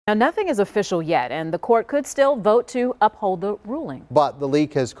Now, nothing is official yet, and the court could still vote to uphold the ruling. But the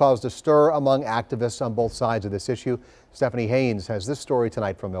leak has caused a stir among activists on both sides of this issue. Stephanie Haynes has this story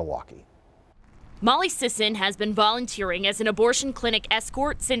tonight from Milwaukee. Molly Sisson has been volunteering as an abortion clinic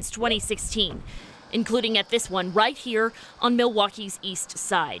escort since 2016, including at this one right here on Milwaukee's east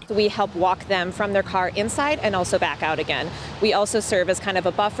side. We help walk them from their car inside and also back out again. We also serve as kind of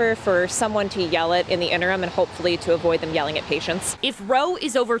a buffer for someone to yell at in the interim and hopefully to avoid them yelling at patients. If Roe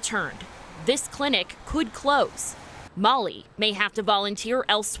is overturned, this clinic could close. Molly may have to volunteer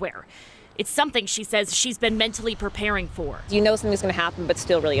elsewhere. It's something she says she's been mentally preparing for. You know something's going to happen, but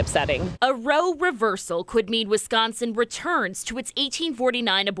still really upsetting. A Roe reversal could mean Wisconsin returns to its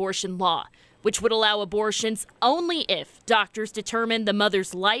 1849 abortion law, which would allow abortions only if doctors determine the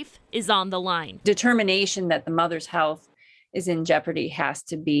mother's life is on the line. Determination that the mother's health is in jeopardy has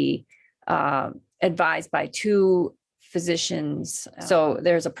to be advised by two physicians. So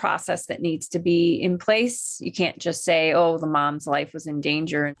there's a process that needs to be in place. You can't just say, oh, the mom's life was in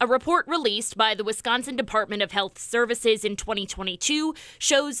danger. A report released by the Wisconsin Department of Health Services in 2022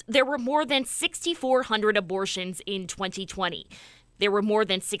 shows there were more than 6,400 abortions in 2020. There were more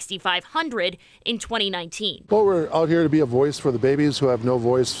than 6,500 in 2019. Well, we're out here to be a voice for the babies who have no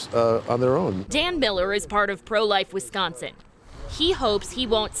voice on their own. Dan Miller is part of Pro-Life Wisconsin. He hopes he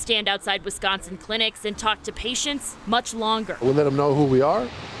won't stand outside Wisconsin clinics and talk to patients much longer. We'll let them know who we are.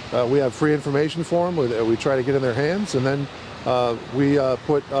 We have free information for them. We try to get in their hands, and then we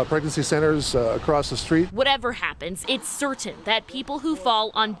put pregnancy centers across the street. Whatever happens, it's certain that people who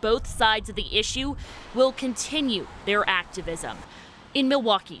fall on both sides of the issue will continue their activism. In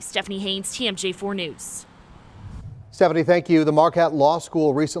Milwaukee, Stephanie Haynes, TMJ4 News. Stephanie, thank you. The Marquette Law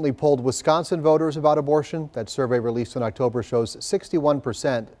School recently polled Wisconsin voters about abortion. That survey released in October shows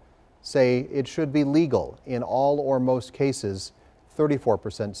 61% say it should be legal in all or most cases.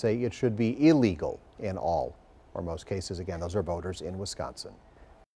 34% say it should be illegal in all or most cases. Again, those are voters in Wisconsin.